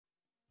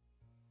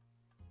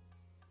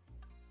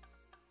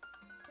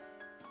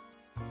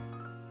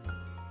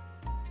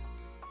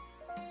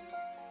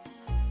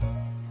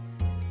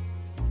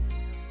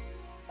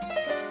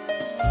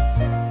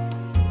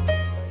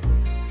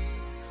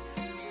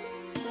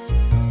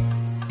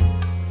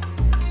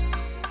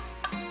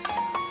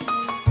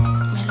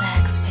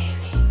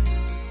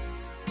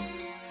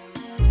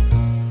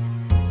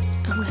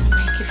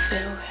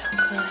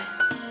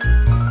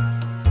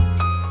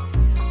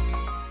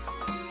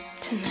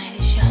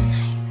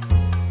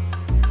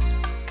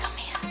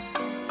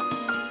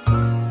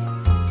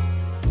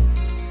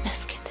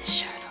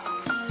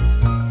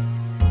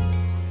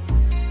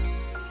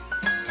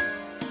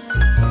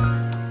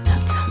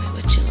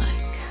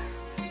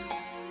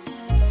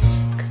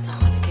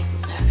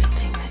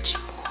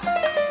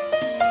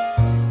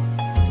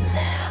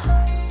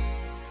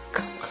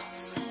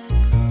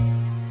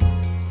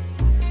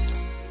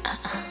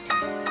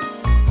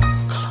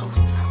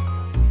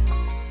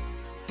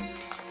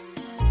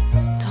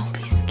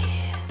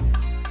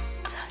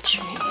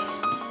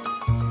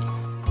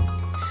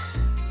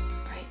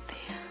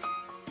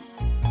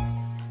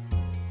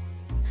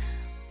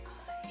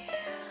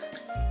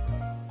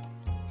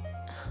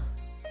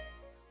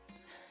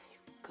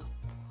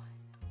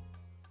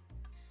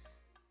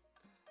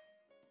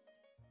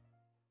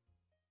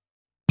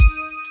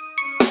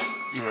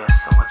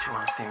you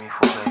wanna see me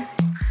for, baby?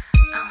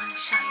 I wanna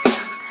show you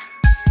something.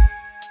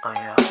 Oh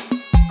yeah?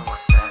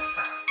 What's that?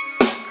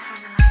 Turn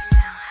the lights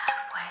down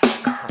halfway.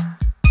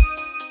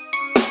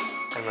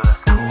 Hey yo,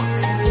 that's cool.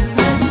 Do you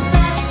mind if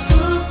I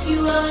stroke you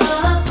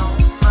up?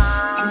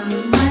 Do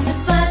you mind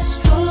if I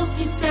stroke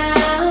you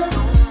down?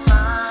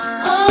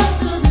 All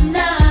through the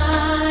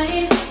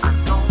night,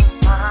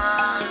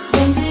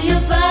 holding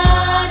your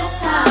body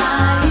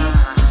tight.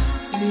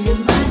 Do you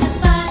mind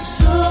if I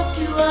stroke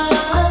you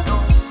up?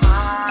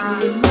 Do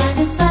you mind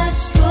if I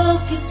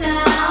stroke you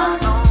down?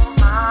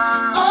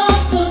 All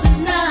through the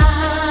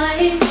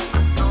night,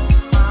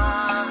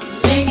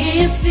 making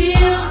you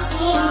feel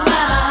so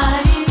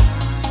right.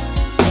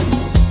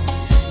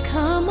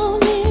 Come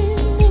on in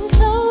and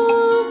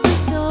close the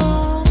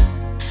door.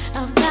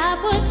 I've got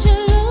what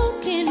you're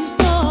looking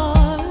for.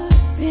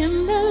 Dim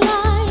the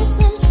lights,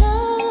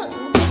 unplug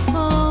the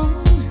phone,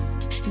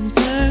 and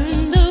turn